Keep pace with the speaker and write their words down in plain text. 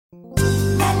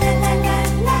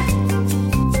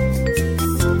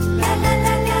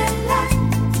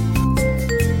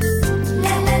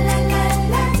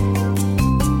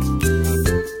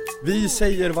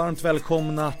säger varmt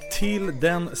välkomna till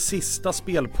den sista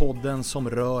spelpodden som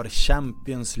rör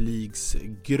Champions Leagues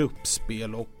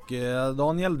gruppspel. Och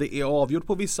Daniel, det är avgjort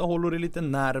på vissa håll och det är lite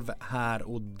nerv här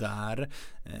och där.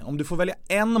 Om du får välja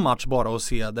en match bara att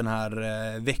se den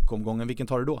här veckomgången, vilken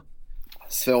tar du då?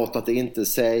 Svårt att inte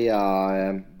säga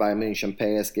Bayern München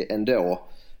PSG ändå.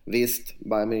 Visst,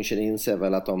 Bayern München inser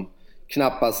väl att de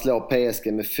knappast slår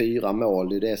PSG med 4 mål.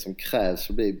 Det är det som krävs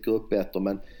för att bli gruppettor.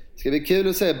 Men det ska bli kul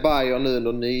att se Bayern nu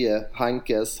under nye.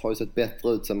 Hankes har ju sett bättre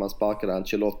ut sen man sparkade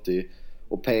Ancelotti.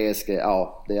 Och PSG,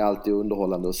 ja, det är alltid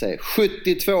underhållande att se.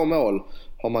 72 mål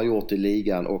har man gjort i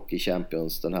ligan och i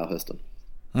Champions den här hösten.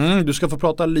 Du ska få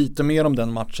prata lite mer om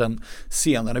den matchen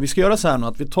senare. Vi ska göra så här nu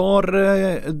att vi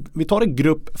tar det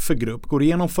grupp för grupp, går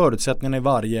igenom förutsättningarna i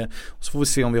varje och så får vi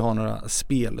se om vi har några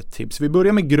speltips. Vi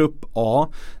börjar med grupp A.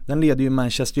 Den leder ju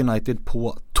Manchester United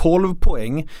på 12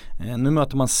 poäng. Nu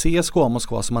möter man CSKA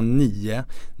Moskva som har 9.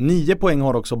 9 poäng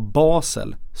har också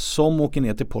Basel som åker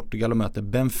ner till Portugal och möter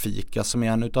Benfica som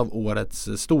är en utav årets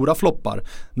stora floppar.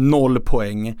 0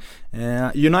 poäng.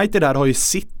 United här har ju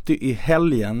City i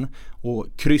helgen och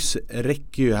kryss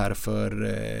räcker ju här för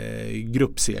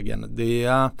gruppsegern.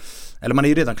 Eller man är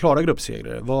ju redan klara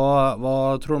gruppsegrar.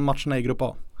 Vad tror du om matcherna i grupp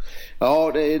A?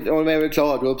 Ja, de är väl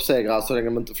klara gruppsegrar så länge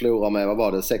de inte förlorar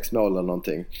med, 6 mål eller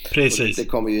någonting. Precis. Det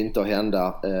kommer ju inte att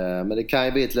hända. Men det kan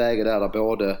ju bli ett läge där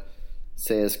både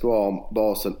CSKA,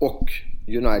 Basel och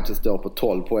United står på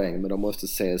 12 poäng, men då måste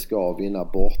CSKA vinna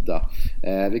borta.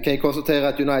 Vi kan ju konstatera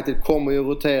att United kommer ju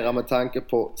rotera med tanke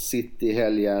på City i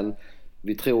helgen.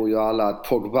 Vi tror ju alla att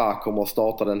Pogba kommer att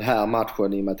starta den här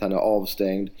matchen i och med att han är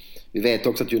avstängd. Vi vet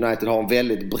också att United har en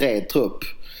väldigt bred trupp.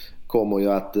 Kommer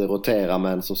ju att rotera,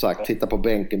 men som sagt, titta på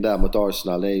bänken där mot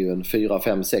Arsenal. Det är ju en 4,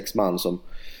 5, 6 man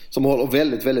som håller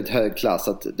väldigt, väldigt hög klass.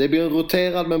 Så att det blir en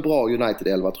roterad men bra United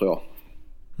 11 tror jag.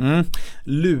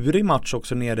 Lurig match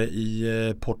också nere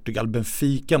i Portugal.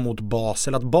 Benfica mot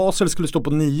Basel. Att Basel skulle stå på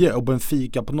 9 och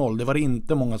Benfica på 0, det var det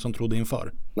inte många som trodde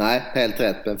inför. Nej, helt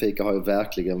rätt. Benfica har ju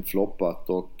verkligen floppat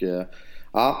och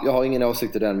jag har ingen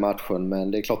åsikt i den matchen,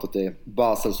 men det är klart att det är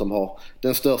Basel som har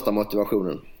den största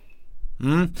motivationen.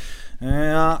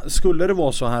 Skulle det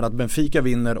vara så här att Benfica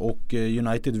vinner och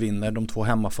United vinner, de två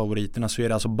hemmafavoriterna, så är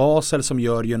det alltså Basel som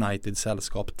gör United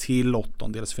sällskap till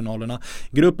åttondelsfinalerna.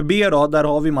 Grupp B då, där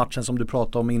har vi matchen som du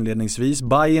pratade om inledningsvis,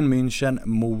 Bayern München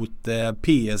mot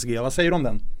PSG. Vad säger du om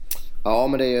den? Ja,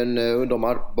 men det är ju en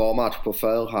underbar match på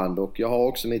förhand och jag har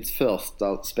också mitt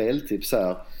första speltips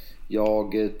här.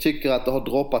 Jag tycker att det har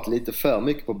droppat lite för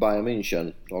mycket på Bayern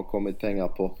München. Det har kommit pengar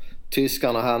på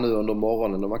tyskarna här nu under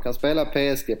morgonen och man kan spela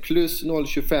PSG plus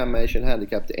 0,25 Asian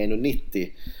Handicap till 1,90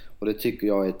 och det tycker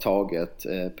jag är taget.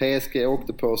 PSG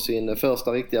åkte på sin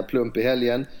första riktiga plump i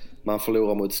helgen. Man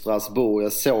förlorar mot Strasbourg.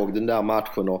 Jag såg den där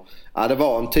matchen och det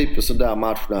var en typ sån där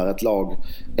match när ett lag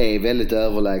är väldigt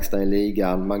överlägsna i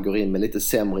ligan. Man går in med lite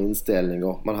sämre inställning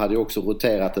och man hade ju också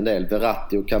roterat en del.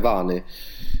 Verratti och Cavani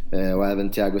och även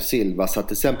Thiago Silva satt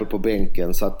till exempel på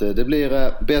bänken. Så att det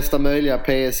blir bästa möjliga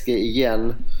PSG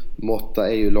igen. Motta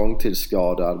är ju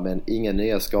långtidsskadad men inga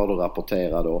nya skador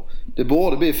rapporterade och det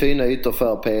borde bli fina ytor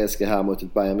för PSG här mot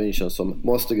ett Bayern München som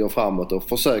måste gå framåt och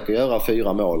försöka göra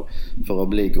 4 mål för att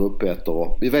bli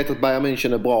gruppettor. Vi vet att Bayern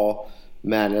München är bra,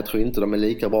 men jag tror inte de är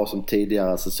lika bra som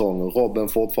tidigare säsonger. Robben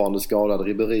fortfarande skadad,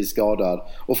 Ribéry skadad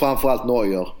och framförallt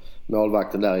Neuer,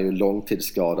 målvakten där, är ju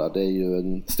långtidsskadad. Det är ju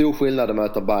en stor skillnad att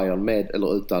möta Bayern med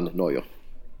eller utan Neuer.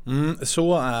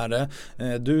 Så är det.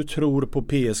 Du tror på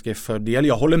PSG-fördel.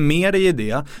 Jag håller med dig i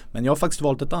det, men jag har faktiskt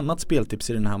valt ett annat speltips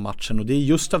i den här matchen och det är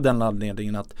just av den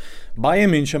anledningen att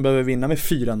Bayern München behöver vinna med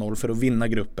 4-0 för att vinna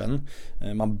gruppen.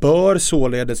 Man bör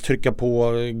således trycka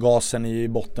på gasen i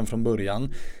botten från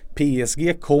början.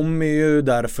 PSG kommer ju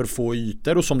därför få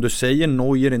ytor och som du säger,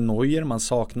 Neuer är Neuer. Man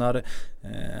saknar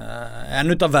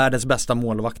en av världens bästa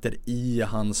målvakter i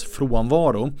hans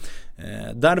frånvaro.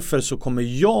 Därför så kommer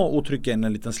jag att trycka in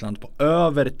en liten slant på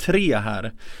över 3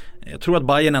 här. Jag tror att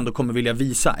Bayern ändå kommer vilja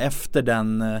visa efter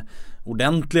den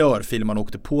ordentliga örfil man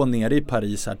åkte på nere i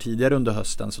Paris här tidigare under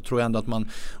hösten, så tror jag ändå att man,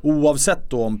 oavsett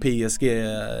då om PSG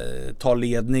tar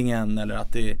ledningen eller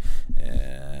att det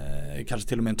kanske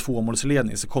till och med en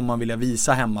 2-målsledning, så kommer man vilja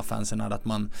visa hemmafansen att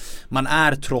man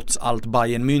är trots allt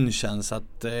Bayern München. Så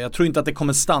att jag tror inte att det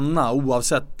kommer stanna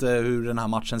oavsett hur den här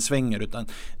matchen svänger, utan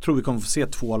jag tror vi kommer få se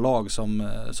 2 lag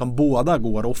som båda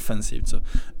går offensivt. Så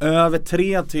över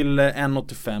 3 till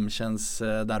 1,85 känns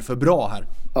därför bra här.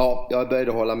 Ja, jag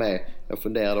började hålla med. Jag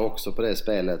funderade också på det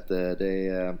spelet.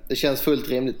 Det känns fullt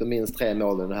rimligt med minst 3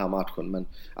 mål i den här matchen. Men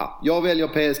ja, jag väljer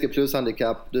PSG plus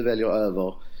handikapp, du väljer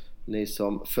över. Ni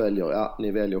som följer,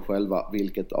 ni väljer själva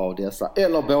vilket av dessa,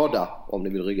 eller båda om ni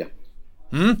vill rygga.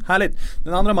 Härligt.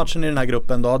 Den andra matchen i den här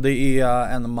gruppen då, det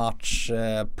är en match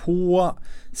på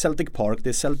Celtic Park. Det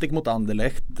är Celtic mot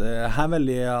Anderlecht. Här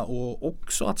väljer jag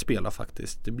också att spela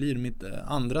faktiskt. Det blir mitt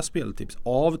andra speltips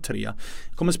av 3. Jag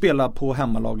kommer spela på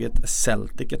hemmalaget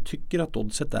Celtic. Jag tycker att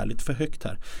oddset är lite för högt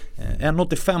här.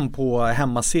 1,85 på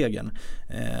hemmasegen.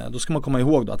 Då ska man komma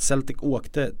ihåg då att Celtic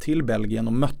åkte till Belgien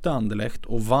och mötte Anderlecht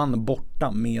och vann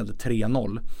borta med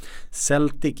 3-0.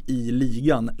 Celtic i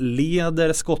ligan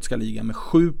leder skotska ligan med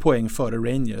 7 poäng före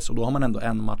Rangers och då har man ändå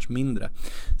en match mindre.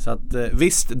 Så att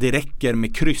visst, det räcker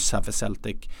med kryss här för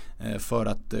Celtic för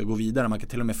att gå vidare. Man kan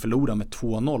till och med förlora med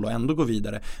 2-0 och ändå gå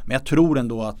vidare. Men jag tror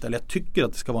ändå att, eller jag tycker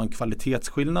att det ska vara en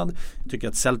kvalitetsskillnad. Jag tycker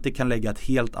att Celtic kan lägga ett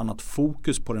helt annat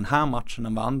fokus på den här matchen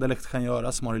än vad Anderlecht kan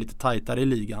göra, som har det lite tajtare i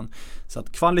ligan. Så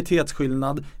att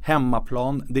kvalitetsskillnad,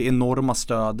 hemmaplan, det enorma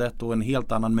stödet och en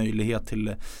helt annan möjlighet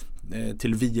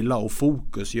till vila och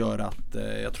fokus gör att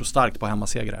jag tror starkt på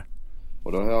hemmasegrar.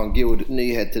 Och då har jag en god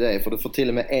nyhet till dig, för du får till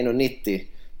och med 1,90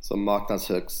 som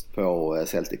marknadshögst på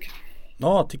Celtic.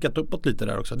 Ja, tickat uppåt lite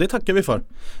där också. Det tackar vi för.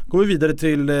 Går vi vidare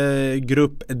till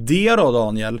grupp D då,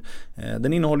 Daniel.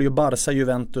 Den innehåller ju Barca,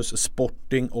 Juventus,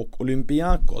 Sporting och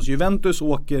Olympiakos. Juventus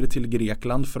åker till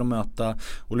Grekland för att möta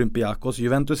Olympiakos.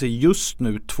 Juventus är just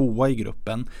nu 2 i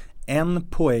gruppen.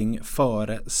 1 poäng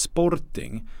före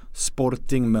Sporting.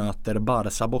 Sporting möter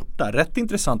Barca borta. Rätt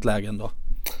intressant lägen då.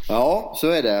 Ja, så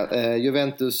är det.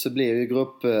 Juventus blir ju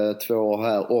grupp 2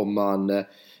 här om man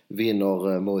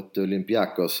vinner mot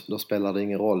Olympiakos. Då spelar det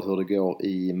ingen roll hur det går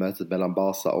i mötet mellan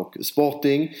Barca och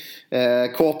Sporting.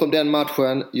 Kort om den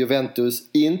matchen. Juventus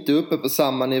inte uppe på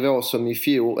samma nivå som i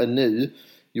fjol nu.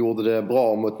 Gjorde det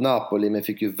bra mot Napoli men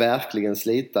fick ju verkligen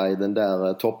slita i den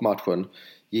där toppmatchen.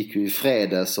 Gick ju i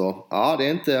fredags och ja,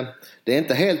 det är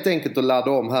inte helt enkelt att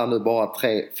ladda om här nu bara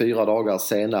 3-4 dagar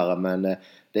senare, men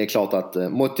det är klart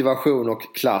att motivation och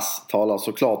klass talar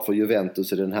såklart för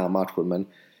Juventus i den här matchen, men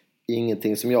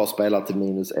ingenting som jag spelar till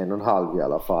minus 1,5 i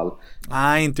alla fall.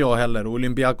 Nej, inte jag heller.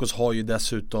 Olympiakos har ju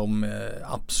dessutom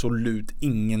absolut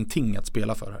ingenting att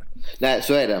spela för här. Nej,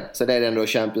 så är det. Så det är ändå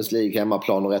Champions League,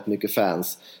 hemmaplan och rätt mycket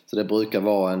fans. Så det brukar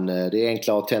vara det är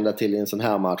enklare att tända till i en sån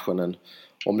här match än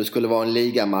om det skulle vara en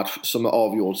ligamatch som är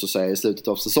avgjord så säger i slutet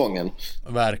av säsongen.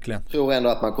 Verkligen. Jag tror ändå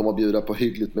att man kommer att bjuda på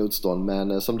hyggligt motstånd,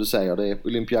 men som du säger,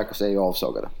 Olympiakos är ju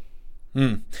avsågade.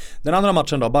 Den andra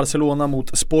matchen då, Barcelona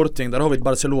mot Sporting. Där har vi ett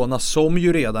Barcelona som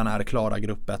ju redan är klara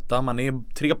gruppetta. Man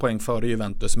är 3 poäng före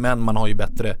Juventus, men man har ju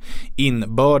bättre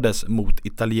inbördes mot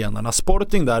italienarna.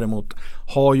 Sporting däremot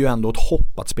har ju ändå ett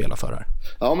hopp att spela för här.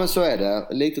 Ja, men så är det.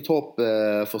 Litet hopp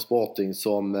för Sporting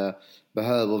som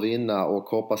behöver vinna och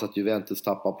hoppas att Juventus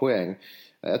tappar poäng.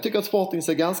 Jag tycker att Sporting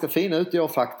ser ganska fina ut i år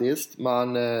faktiskt.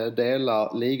 Man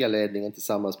delar ligaledningen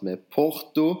tillsammans med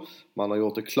Porto. Man har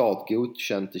gjort det klart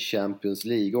godkänt i Champions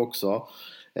League också.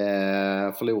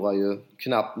 Förlorar ju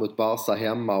knappt mot Barca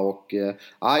hemma och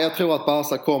jag tror att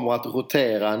Barca kommer att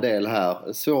rotera en del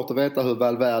här. Svårt att veta hur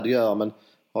Valverde gör, men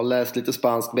har läst lite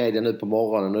spansk media nu på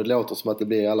morgonen och det låter som att det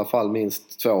blir i alla fall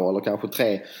minst 2 eller kanske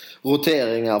 3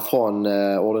 roteringar från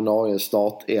ordinarie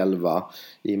startelva,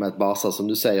 i och med att Barca, som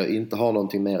du säger, inte har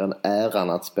någonting mer än äran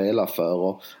att spela för.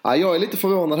 Och, jag är lite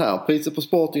förvånad här. Priset på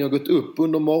Sporting har gått upp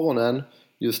under morgonen.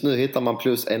 Just nu hittar man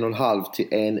plus 1,5 till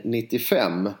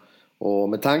 1,95. Och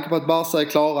med tanke på att Barca är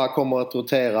klara, kommer att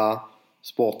rotera,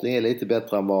 Sporting är lite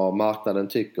bättre än vad marknaden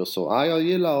tycker, så jag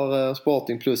gillar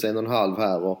Sporting plus 1,5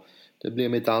 här, och det blir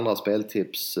mitt andra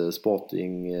speltips,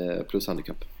 Sporting plus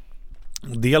handikapp.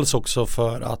 Dels också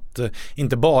för att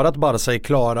inte bara att Barca är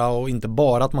klara och inte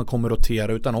bara att man kommer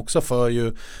rotera, utan också för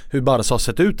ju hur Barca har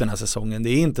sett ut den här säsongen. Det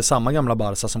är inte samma gamla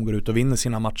Barca som går ut och vinner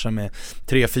sina matcher med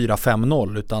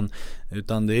 3-4-5-0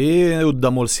 utan det är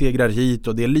uddamålssegrar hit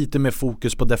och det är lite mer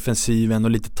fokus på defensiven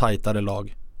och lite tajtare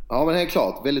lag. Ja, men helt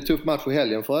klart. Väldigt tuff match i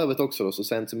helgen för övrigt också då, så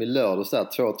sent som i lördags där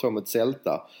 2-2 mot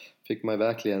Celta. Fick man ju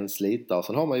verkligen slita. Och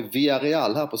sen har man ju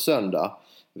Villarreal här på söndag.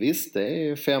 Visst, det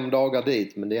är 5 dagar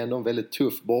dit, men det är ändå en väldigt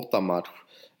tuff bortamatch.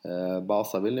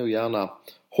 Barca vill nog gärna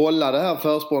hålla det här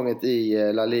försprånget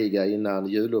i La Liga innan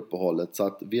juluppehållet. Så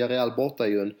att Villarreal borta är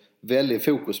ju en väldigt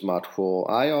fokusmatch.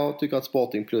 Och jag tycker att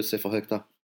Sporting plus är för högt där.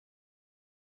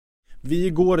 Vi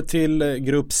går till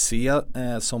grupp C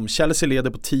som Chelsea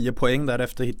leder på 10 poäng.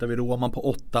 Därefter hittar vi Roma på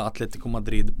 8, Atletico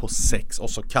Madrid på 6 och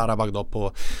så Karabag då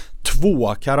på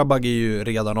 2. Karabag är ju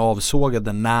redan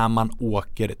avsågade när man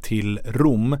åker till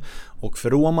Rom. Och för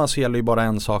Roma så gäller ju bara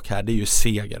en sak här, det är ju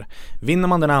seger. Vinner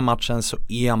man den här matchen så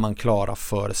är man klara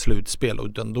för slutspel, och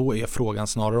då är frågan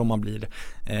snarare om man blir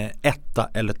 1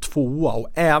 eller 2. Och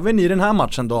även i den här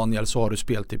matchen, Daniel, så har du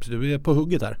speltips. Du är på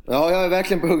hugget här. Ja, jag är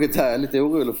verkligen på hugget här. Jag är lite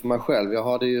orolig för mig själv. Jag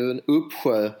hade ju en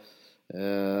uppsjö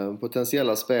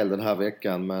potentiella spel den här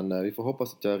veckan, men vi får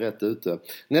hoppas att jag är rätt ute.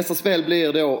 Nästa spel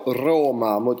blir då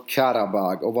Roma mot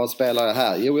Karabag. Och vad spelar jag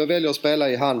här? Jo, jag väljer att spela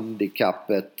i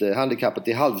handikappet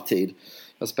i halvtid.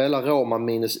 Jag spelar Roma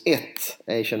 -1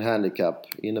 Asian Handicap.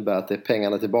 Innebär att det är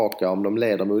pengarna tillbaka om de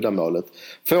leder med uddamålet.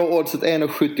 Får oddset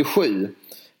 1,77.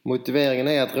 Motiveringen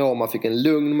är att Roma fick en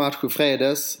lugn match i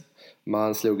fredags.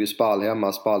 Man slog ju Spal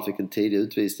hemma. Spal fick en tidig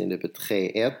utvisning. Det blev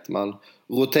 3-1. Man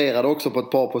roterade också på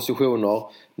ett par positioner.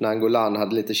 Nangolan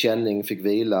hade lite känning, fick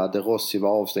vila. De Rossi var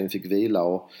avstängd, fick vila.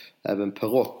 Och även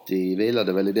Perotti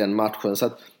vilade väl i den matchen. Så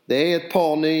att det är ett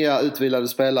par nya utvilade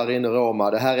spelare in i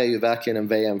Roma. Det här är ju verkligen en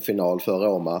VM-final för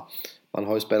Roma. Man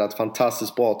har ju spelat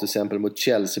fantastiskt bra till exempel mot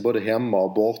Chelsea både hemma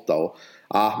och borta. Och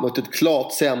mot ett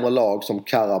klart sämre lag som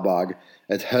Karabag.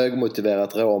 Ett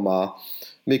högmotiverat Roma.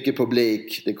 Mycket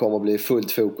publik, det kommer att bli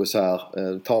fullt fokus här.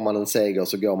 Tar man en seger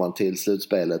så går man till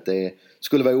slutspelet. Det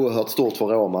skulle vara oerhört stort för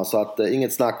Roma, så att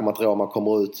inget snack om att Roma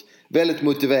kommer ut väldigt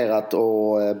motiverat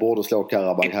och borde slå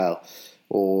Karabag här.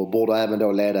 Och borde även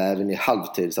då leda även i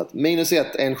halvtid. Så att -1,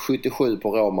 1,77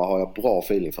 på Roma har jag bra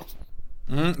feeling för.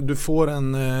 Du får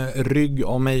en rygg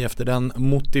av mig efter den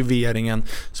motiveringen.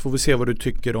 Så får vi se vad du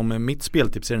tycker om mitt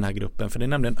speltips i den här gruppen. För det är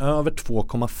nämligen över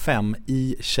 2,5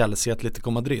 i Chelsea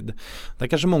Atletico Madrid. Där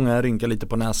kanske många rynkar lite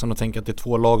på näsan och tänker att det är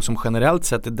två lag som generellt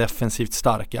sett är defensivt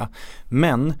starka.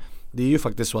 Men det är ju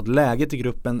faktiskt så att läget i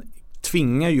gruppen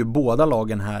tvingar ju båda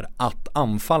lagen här att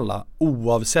anfalla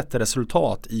oavsett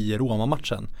resultat i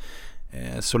Roma-matchen.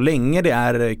 Så länge det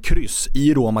är kryss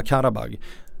i Roma-Karabag,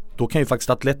 då kan ju faktiskt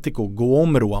Atletico gå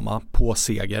om Roma på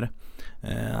seger.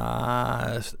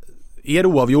 Är det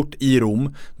oavgjort i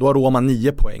Rom, då har Roma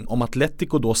 9 poäng. Om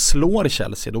Atletico då slår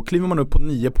Chelsea, då kliver man upp på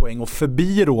 9 poäng och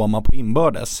förbi Roma på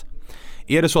inbördes.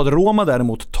 Är det så att Roma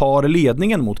däremot tar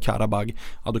ledningen mot Karabag,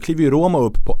 då kliver ju Roma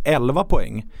upp på 11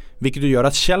 poäng. Vilket gör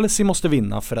att Chelsea måste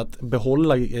vinna för att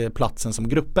behålla platsen som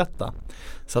gruppetta.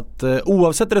 Så att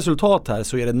oavsett resultat här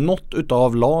så är det något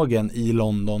utav lagen i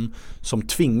London som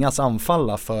tvingas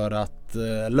anfalla för att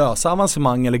lösa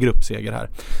avancemang eller gruppseger här.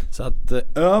 Så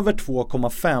att över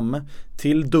 2,5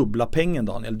 till dubbla pengen,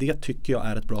 Daniel, det tycker jag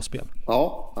är ett bra spel.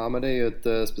 Ja, men det är ju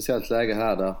ett speciellt läge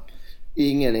här där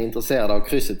ingen är intresserad av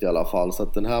krysset i alla fall. Så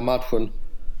att den här matchen,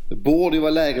 det borde ju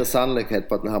vara lägre sannolikhet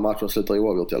på att den här matchen slutar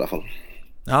oavgjort i alla fall.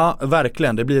 Ja,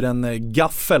 verkligen. Det blir en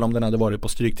gaffel om den hade varit på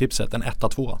stryktipset, en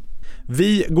 1-2.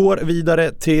 Vi går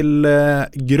vidare till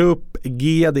grupp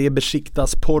G. Det är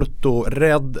Besiktas, Porto,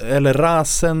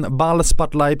 Rasen,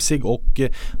 Ballspart, Leipzig och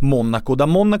Monaco. Där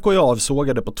Monaco är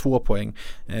avsågade på 2 poäng.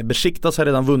 Besiktas har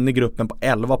redan vunnit gruppen på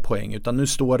 11 poäng. Utan nu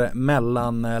står det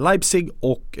mellan Leipzig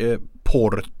och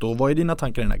Porto. Vad är dina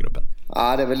tankar i den här gruppen?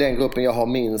 Ja, det är väl den gruppen jag har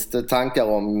minst tankar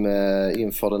om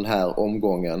inför den här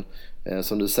omgången.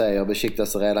 Som du säger,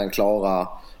 Besiktas är redan klara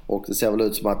och det ser väl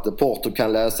ut som att Porto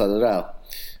kan lösa det där.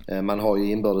 Man har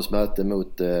ju inbördesmöte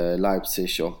mot Leipzig.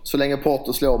 Så länge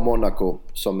Porto slår Monaco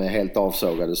som är helt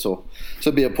avsågade så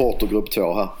blir Porto grupp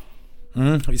 2 här.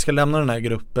 Vi ska lämna den här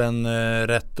gruppen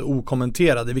rätt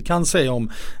okommenterad. Det vi kan säga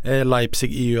om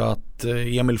Leipzig är ju att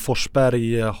Emil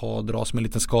Forsberg har dras med en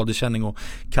liten skadekänning och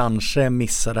kanske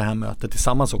missar det här mötet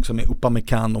tillsammans också med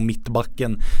Upamecano och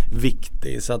mittbacken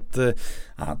viktig. Så att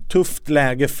tufft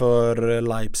läge för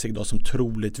Leipzig då, som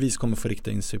troligtvis kommer få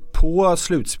rikta in sig på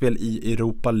slutspel i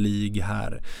Europa League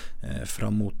här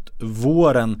framåt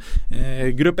våren.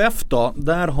 Grupp F då,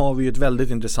 där har vi ju ett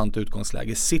väldigt intressant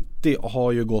utgångsläge. City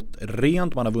har ju gått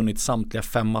rent, man har vunnit samtliga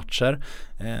 5 matcher.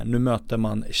 Nu möter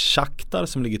man Shakhtar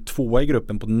som ligger 2 i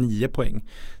gruppen på 9 poäng.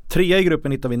 3 i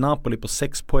gruppen hittar vi Napoli på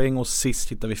 6 poäng och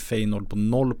sist hittar vi Feyenoord på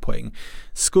 0 poäng.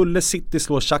 Skulle City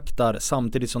slå Shakhtar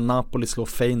samtidigt som Napoli slår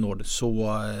Feyenoord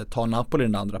så tar Napoli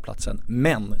den andra platsen.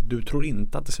 Men du tror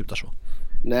inte att det slutar så?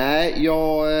 Nej,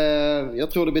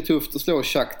 jag tror det blir tufft att slå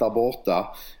Shakhtar borta.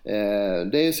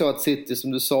 Det är ju så att City,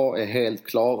 som du sa, är helt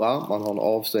klara. Man har en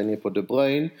avstängning på De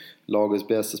Bruyne, lagets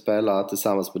bästa spelare,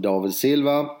 tillsammans med David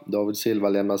Silva. David Silva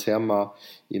lämnas hemma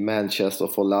i Manchester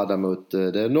för att ladda mot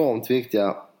det enormt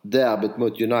viktiga derbyt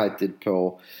mot United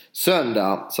på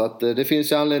söndag. Så att det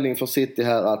finns ju anledning för City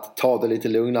här att ta det lite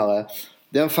lugnare.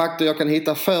 Den faktor jag kan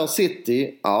hitta för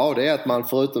City, det är att man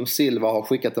förutom Silva har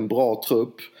skickat en bra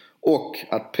trupp. Och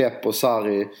att Pep och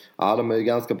Sarri, de är ju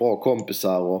ganska bra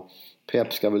kompisar och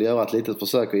Pep ska väl göra ett litet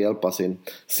försök att hjälpa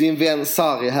sin vän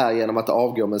Sarri här genom att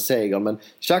avgå med seger. Men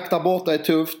Shakhtar borta är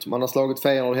tufft, man har slagit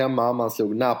Feyenoord hemma, man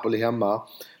slog Napoli hemma.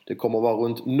 Det kommer att vara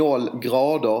runt 0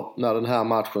 grader när den här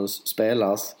matchen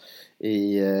spelas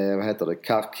i,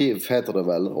 Kharkiv heter det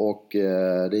väl, och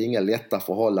det är inga lätta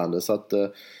förhållanden. Så att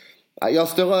jag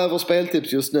står över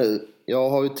speltips just nu. Jag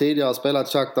har ju tidigare spelat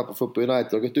Shakhtar på Football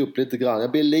United och gått upp lite grann.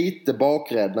 Jag blir lite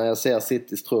bakrädd när jag ser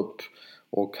Citys trupp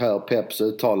och hör Peps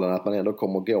uttalande att man ändå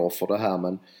kommer gå för det här.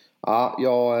 Men ja,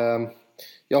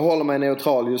 jag håller mig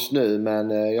neutral just nu, men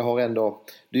jag har ändå,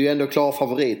 det är ju ändå klar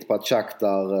favorit på att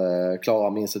Shakhtar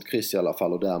klarar minst ett kryss i alla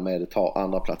fall och därmed tar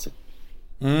andra platsen.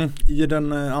 I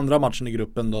den andra matchen i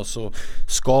gruppen då så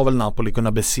ska väl Napoli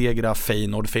kunna besegra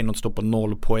Feyenoord. Feyenoord står på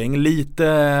 0 poäng.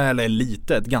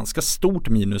 Ett ganska stort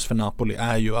minus för Napoli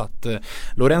är ju att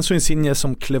Lorenzo Insigne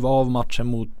som klev av matchen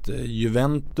mot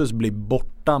Juventus blir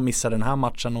borta, missar den här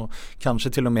matchen och kanske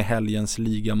till och med helgens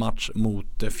ligamatch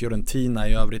mot Fiorentina.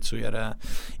 I övrigt så är det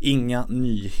inga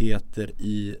nyheter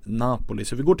i Napoli.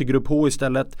 Så vi går till grupp H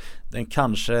istället. Den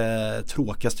kanske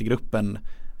tråkigaste gruppen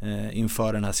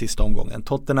inför den här sista omgången.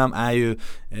 Tottenham är ju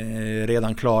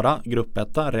redan klara grupp 1,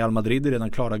 Real Madrid är redan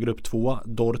klara grupp 2,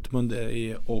 Dortmund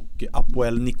och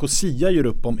Apoel Nicosia gör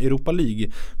upp om Europa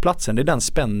League-platsen. Det är den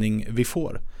spänning vi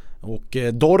får. Och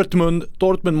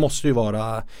Dortmund måste ju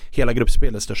vara hela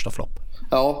gruppspelets största flopp.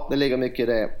 Ja, det ligger mycket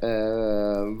i det.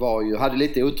 Hade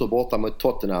lite otur borta mot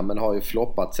Tottenham, men har ju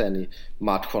floppat sen i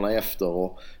matcherna efter,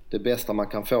 och det bästa man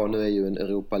kan få nu är ju en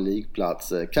Europa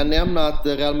League-plats. Kan nämna att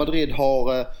Real Madrid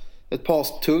har ett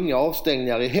par tunga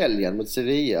avstängningar i helgen mot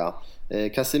Sevilla.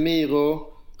 Casemiro,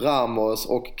 Ramos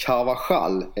och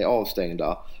Carvajal är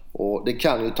avstängda. Och det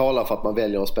kan ju tala för att man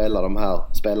väljer att spela de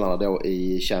här spelarna då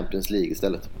i Champions League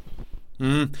istället.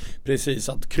 Precis,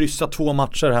 att kryssa 2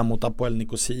 matcher här mot Apoel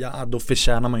Nicosia, då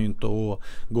förtjänar man ju inte att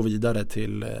gå vidare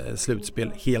till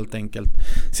slutspel helt enkelt.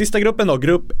 Sista gruppen då,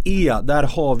 grupp E, där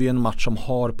har vi en match som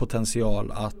har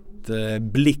potential att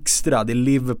blixtra. Det är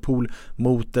Liverpool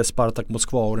mot Spartak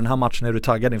Moskva, och den här matchen är du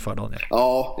taggad inför, Daniel?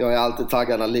 Ja, jag är alltid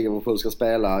taggad när Liverpool ska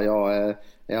spela. Jag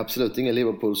är absolut ingen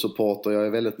Liverpool-supporter. Jag är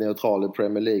väldigt neutral i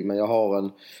Premier League, men jag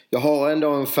har ändå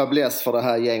en fäbless för det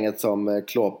här gänget som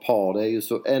Klopp har. Det är ju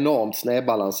så enormt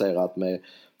snedbalanserat med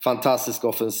fantastisk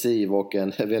offensiv och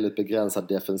en väldigt begränsad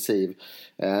defensiv.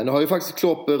 Nu har ju faktiskt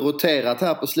Klopp roterat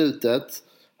här på slutet.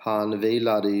 Han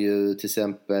vilade ju till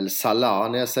exempel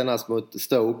Salah senast mot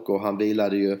Stoke, och han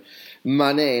vilade ju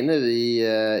Mané nu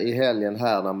i helgen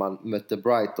här när man mötte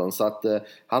Brighton. Så att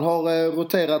han har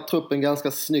roterat truppen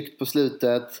ganska snyggt på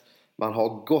slutet. Man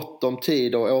har gott om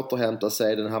tid att återhämta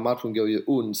sig. Den här matchen går ju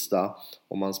onsdag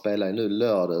och man spelar ju nu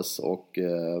lördags och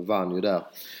vann ju där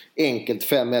enkelt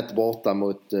 5-1 borta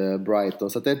mot Brighton.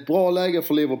 Så att det är ett bra läge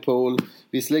för Liverpool.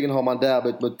 Visserligen har man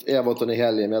derbyt mot Everton i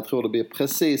helgen, men jag tror det blir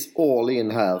precis all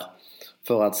in här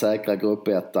för att säkra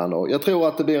gruppettan. Och jag tror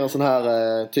att det blir en sån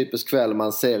här typisk kväll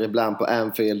man ser ibland på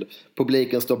Anfield.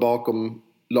 Publiken står bakom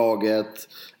laget.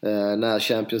 När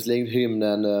Champions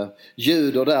League-hymnen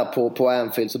ljuder där på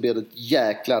Anfield så blir det ett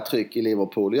jäkla tryck i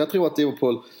Liverpool. Jag tror att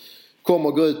Liverpool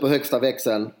kommer gå ut på högsta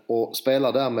växeln och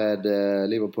spelar där med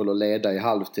Liverpool och leda i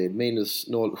halvtid. Minus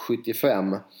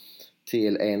 0,75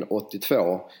 till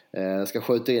 1,82. Jag ska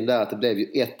skjuta in där att det blev ju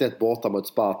 1-1 borta mot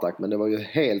Spartak, men det var ju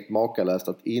helt makalöst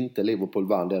att inte Liverpool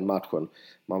vann den matchen.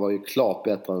 Man var ju klart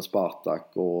bättre än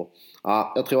Spartak, och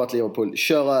ja, jag tror att Liverpool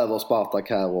kör över Spartak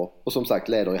här och som sagt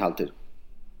leder i halvtid.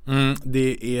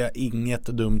 Det är inget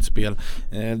dumt spel.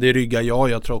 Det ryggar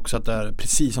jag tror också att det är,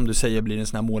 precis som du säger, blir en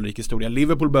sån här målrik historia.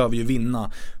 Liverpool behöver ju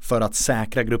vinna för att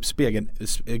säkra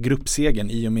gruppsegen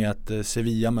i och med att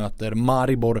Sevilla möter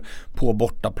Maribor på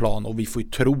bortaplan, och vi får ju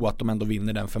tro att de ändå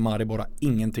vinner den, för Maribor har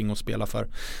ingenting att spela för.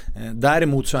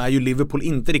 Däremot så är ju Liverpool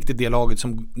inte riktigt det laget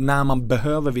som när man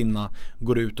behöver vinna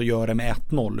går ut och gör det med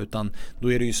 1-0, utan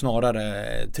då är det ju snarare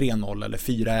 3-0 eller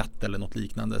 4-1 eller något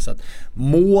liknande. Så att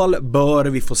mål bör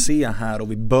vi få se här,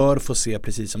 och vi bör få se,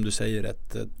 precis som du säger,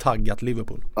 ett taggat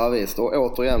Liverpool. Ja visst, och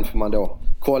återigen får man då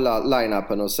kolla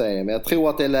line-upen och se, men jag tror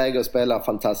att det är läge att spela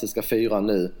fantastiska 4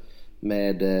 nu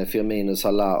med Firmino,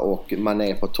 Salah och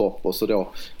Mané på topp, och så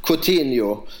då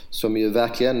Coutinho som ju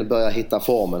verkligen börjar hitta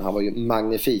formen. Han var ju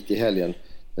magnifik i helgen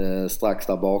strax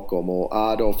där bakom,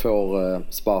 och då får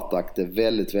Spartak det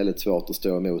väldigt, väldigt svårt att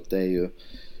stå emot. Det är ju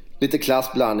lite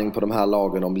klassblandning på de här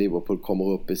lagen om Liverpool kommer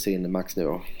upp i sin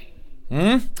maxnivå.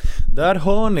 Där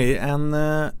hör ni en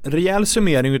rejäl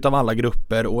summering utav alla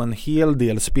grupper och en hel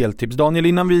del speltips. Daniel,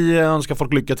 innan vi önskar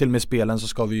folk lycka till med spelen så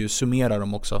ska vi ju summera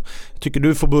dem också. Jag tycker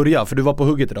du får börja, för du var på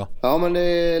hugget idag. Ja, men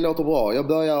det låter bra. Jag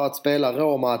börjar att spela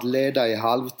Roma att leda i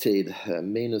halvtid.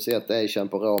 Minus 1 Asian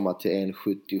på Roma till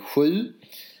 1,77.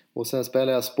 Och sen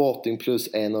spelar jag Sporting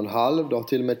plus 1,5. Det har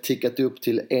till och med tickat upp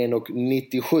till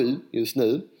 1,97 just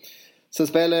nu. Sen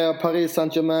spelar jag Paris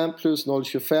Saint-Germain plus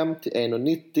 0,25 till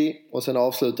 1,90. Och sen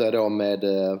avslutar jag då med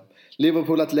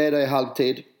Liverpool att leda i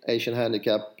halvtid. Asian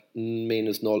Handicap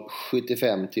minus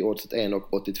 0,75 till oddset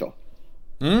 1,82.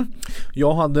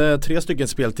 Jag hade 3 stycken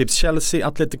speltips. Chelsea,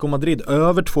 Atletico Madrid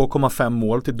över 2,5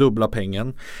 mål till dubbla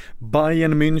pengen.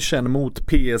 Bayern München mot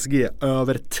PSG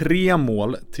över 3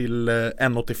 mål till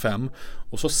 1,85.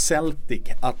 Och så Celtic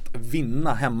att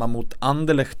vinna hemma mot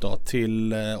Anderlecht då,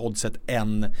 till oddset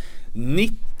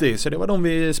 1,90. Så det var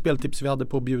de speltips vi hade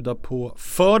på att bjuda på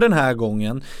för den här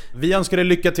gången. Vi önskar er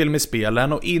lycka till med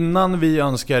spelen, och innan vi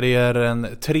önskar er en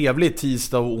trevlig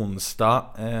tisdag och onsdag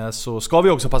så ska vi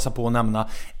också passa på att nämna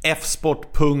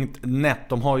fsport.net.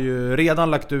 De har ju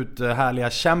redan lagt ut härliga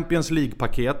Champions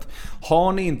League-paket.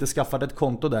 Har ni inte skaffat ett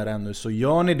konto där ännu så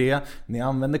gör ni det. Ni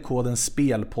använder koden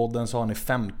SPELPODDEN så har ni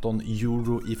 15 euro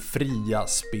i fria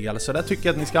spel. Så där tycker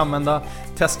jag att ni ska använda.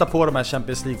 Testa på de här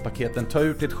Champions League-paketen. Ta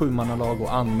ut ett 7-mannalag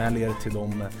och anmäl er till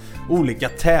de olika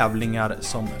tävlingar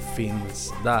som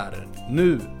finns där.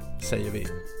 Nu säger vi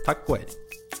tack och hej.